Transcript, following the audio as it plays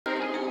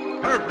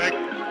Perfect.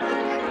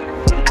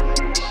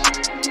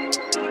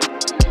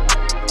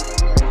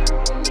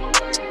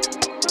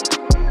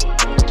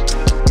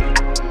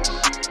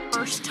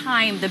 First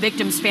time, the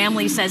victim's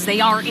family says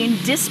they are in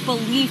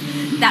disbelief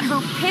that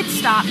her pit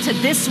stop to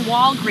this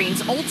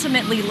Walgreens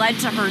ultimately led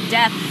to her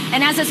death.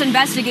 And as this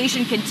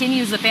investigation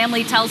continues, the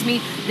family tells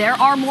me there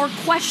are more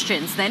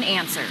questions than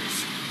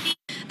answers.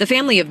 The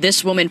family of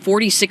this woman,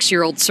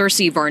 46-year-old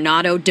Cersei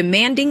Varnado,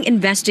 demanding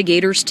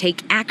investigators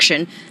take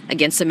action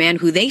against the man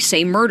who they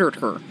say murdered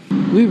her.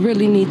 We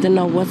really need to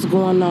know what's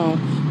going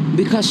on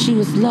because she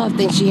was loved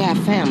and she had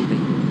family.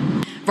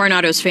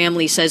 Varnado's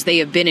family says they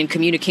have been in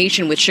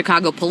communication with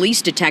Chicago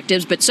police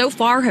detectives, but so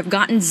far have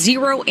gotten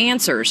zero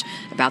answers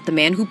about the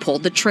man who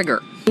pulled the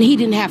trigger. He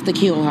didn't have to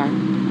kill her.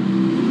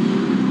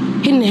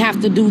 He didn't have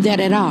to do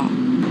that at all.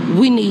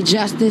 We need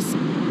justice,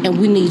 and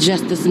we need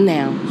justice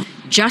now.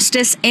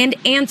 Justice and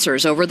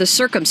answers over the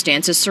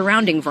circumstances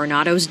surrounding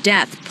Varnado's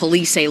death.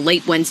 Police say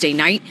late Wednesday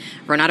night,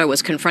 Varnado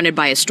was confronted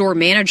by a store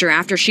manager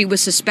after she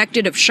was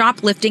suspected of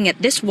shoplifting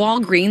at this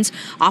Walgreens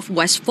off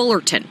West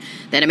Fullerton.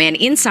 Then a man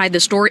inside the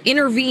store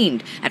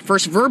intervened, at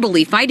first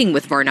verbally fighting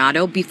with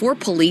Varnado before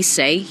police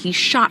say he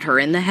shot her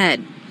in the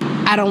head.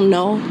 I don't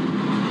know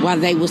why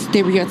they would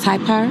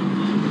stereotype her,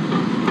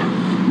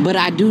 but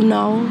I do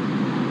know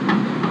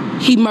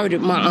he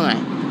murdered my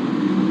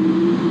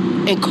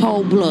aunt in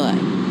cold blood.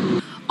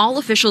 All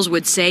officials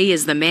would say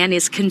is the man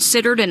is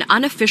considered an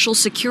unofficial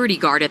security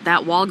guard at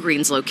that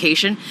Walgreens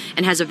location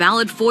and has a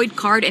valid FOID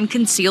card and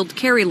concealed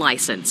carry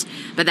license.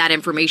 But that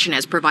information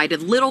has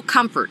provided little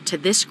comfort to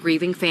this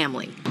grieving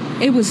family.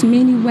 It was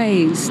many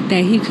ways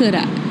that he could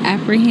have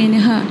apprehended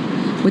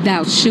her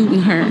without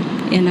shooting her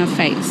in her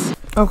face.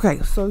 Okay,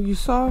 so you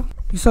saw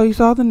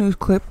the news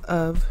clip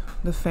of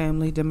the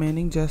family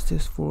demanding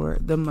justice for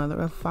the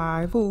mother of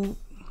 5 who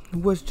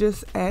was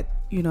just at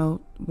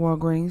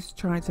Walgreens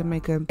trying to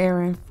make an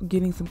errand,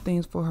 getting some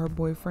things for her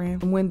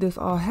boyfriend. And when this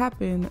all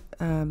happened,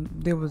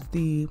 there was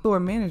the store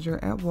manager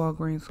at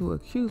Walgreens who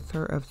accused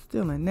her of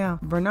stealing. Now,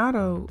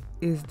 Varnado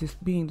is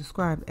being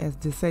described as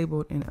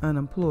disabled and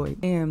unemployed.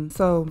 And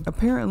so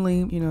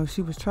apparently,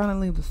 she was trying to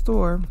leave the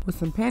store with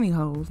some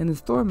pantyhose, and the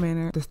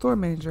store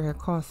manager had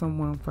called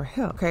someone for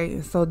help. Okay,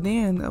 and so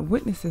then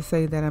witnesses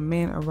say that a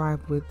man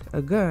arrived with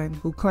a gun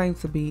who claimed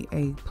to be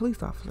a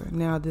police officer.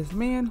 Now, this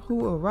man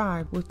who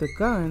arrived with the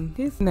gun,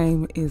 his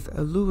name is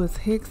Lewis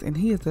Hicks, and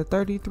he is a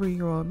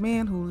 33-year-old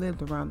man who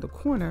lived around the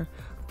corner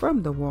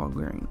from the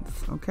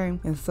Walgreens, okay?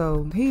 And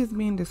so he is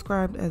being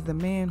described as the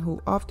man who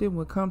often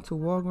would come to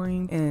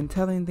Walgreens and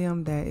telling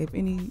them that if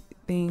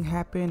anything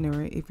happened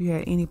or if you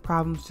had any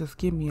problems, just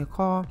give me a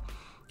call.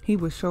 He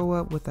would show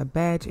up with a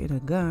badge and a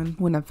gun,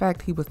 when in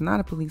fact he was not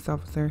a police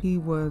officer. He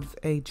was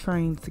a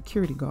trained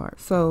security guard.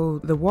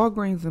 So the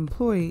Walgreens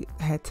employee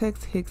had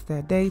texted Hicks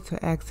that day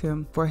to ask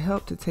him for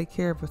help to take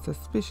care of a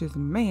suspicious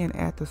man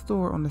at the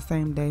store on the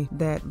same day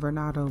that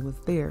Varnado was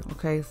there.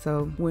 Okay,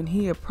 so when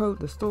he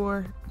approached the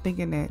store,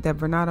 thinking that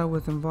Varnado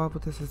was involved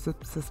with this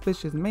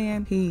suspicious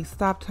man, he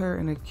stopped her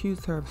and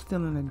accused her of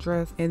stealing a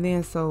dress. And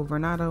then so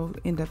Varnado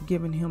ended up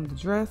giving him the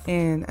dress,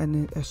 and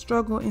a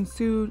struggle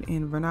ensued,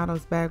 and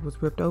Varnado's bag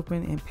was ripped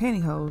open, and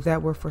pantyhose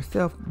that were for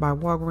sale by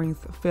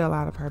Walgreens fell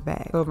out of her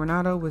bag. So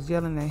Varnado was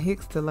yelling at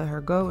Hicks to let her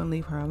go and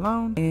leave her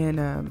alone, and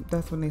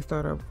that's when they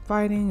started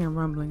fighting and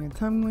rumbling and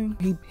tumbling.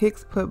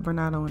 Hicks put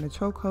Varnado in a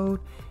chokehold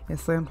and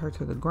slammed her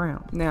to the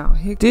ground. Now,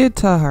 Hicks did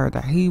tell her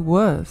that he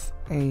was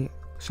a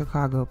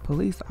Chicago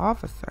police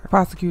officer.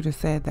 Prosecutor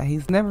said that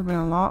he's never been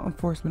a law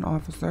enforcement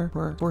officer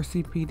for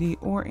CPD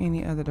or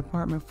any other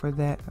department for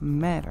that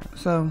matter.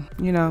 So,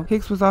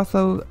 Hicks was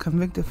also a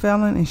convicted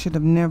felon and should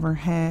have never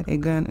had a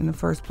gun in the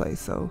first place.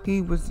 So he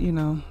was,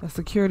 a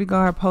security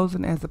guard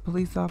posing as a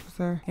police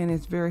officer, and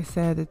it's very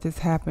sad that this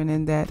happened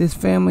and that this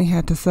family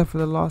had to suffer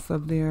the loss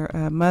of their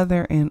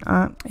mother and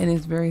aunt, and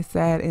it's very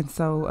sad. And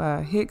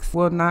so Hicks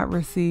will not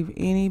receive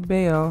any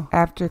bail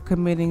after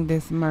committing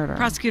this murder.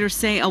 Prosecutors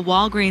say a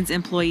Walgreens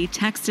employee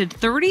texted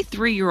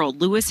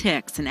 33-year-old Lewis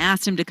Hicks and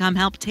asked him to come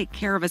help take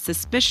care of a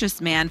suspicious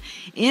man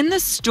in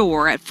the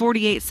store at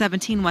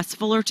 4817 West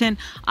Fullerton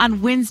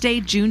on Wednesday,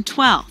 June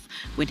 12th.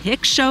 When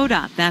Hicks showed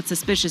up, that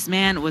suspicious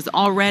man was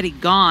already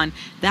gone.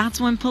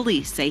 That's when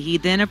police say he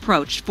then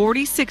approached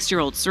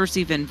 46-year-old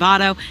Cersei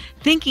Varnado,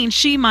 thinking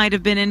she might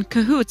have been in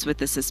cahoots with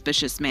the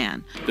suspicious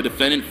man. The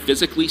defendant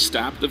physically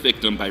stopped the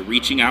victim by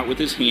reaching out with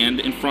his hand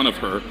in front of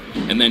her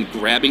and then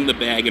grabbing the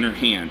bag in her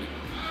hand.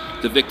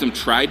 The victim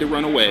tried to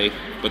run away,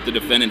 but the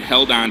defendant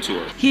held on to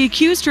her. He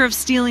accused her of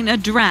stealing a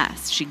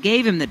dress. She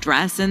gave him the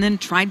dress and then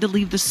tried to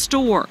leave the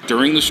store.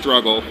 During the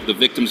struggle, the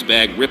victim's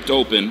bag ripped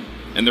open,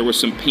 and there was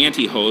some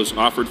pantyhose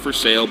offered for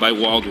sale by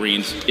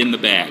Walgreens in the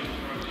bag.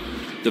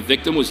 The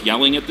victim was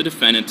yelling at the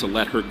defendant to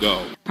let her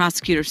go.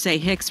 Prosecutors say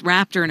Hicks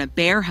wrapped her in a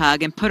bear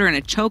hug and put her in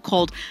a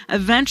chokehold,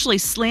 eventually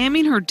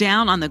slamming her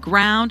down on the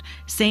ground,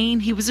 saying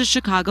he was a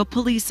Chicago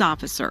police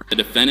officer. The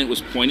defendant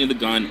was pointing the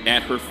gun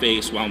at her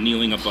face while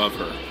kneeling above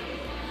her.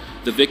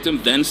 The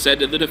victim then said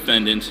to the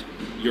defendant,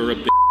 "You're a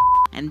b***."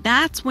 And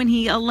that's when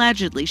he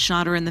allegedly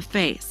shot her in the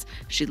face.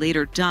 She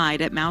later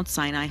died at Mount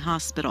Sinai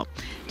Hospital.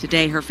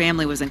 Today, her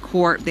family was in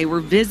court. They were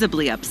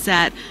visibly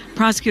upset.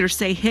 Prosecutors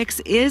say Hicks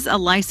is a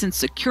licensed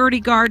security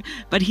guard,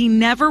 but he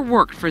never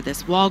worked for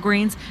this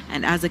Walgreens,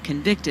 and as a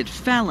convicted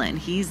felon,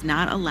 he's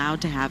not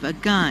allowed to have a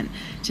gun.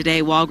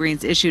 Today,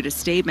 Walgreens issued a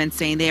statement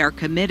saying they are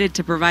committed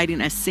to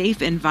providing a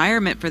safe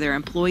environment for their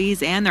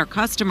employees and their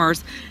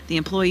customers. The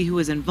employee who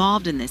was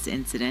involved in this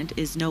incident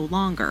is no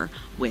longer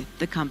with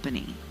the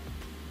company.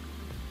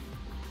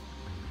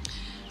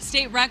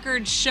 State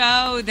records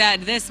show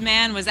that this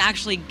man was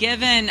actually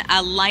given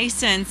a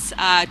license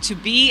to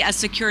be a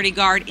security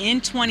guard in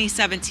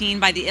 2017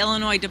 by the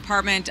Illinois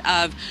Department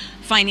of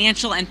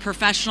Financial and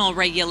Professional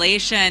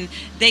Regulation.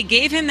 They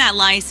gave him that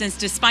license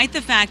despite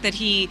the fact that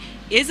he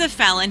is a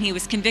felon. He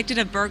was convicted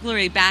of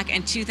burglary back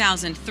in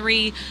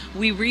 2003.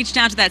 We reached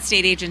out to that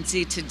state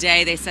agency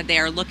today. They said they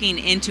are looking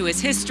into his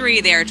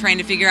history. They are trying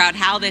to figure out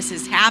how this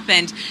has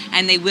happened,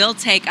 and they will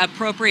take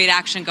appropriate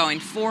action going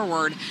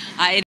forward.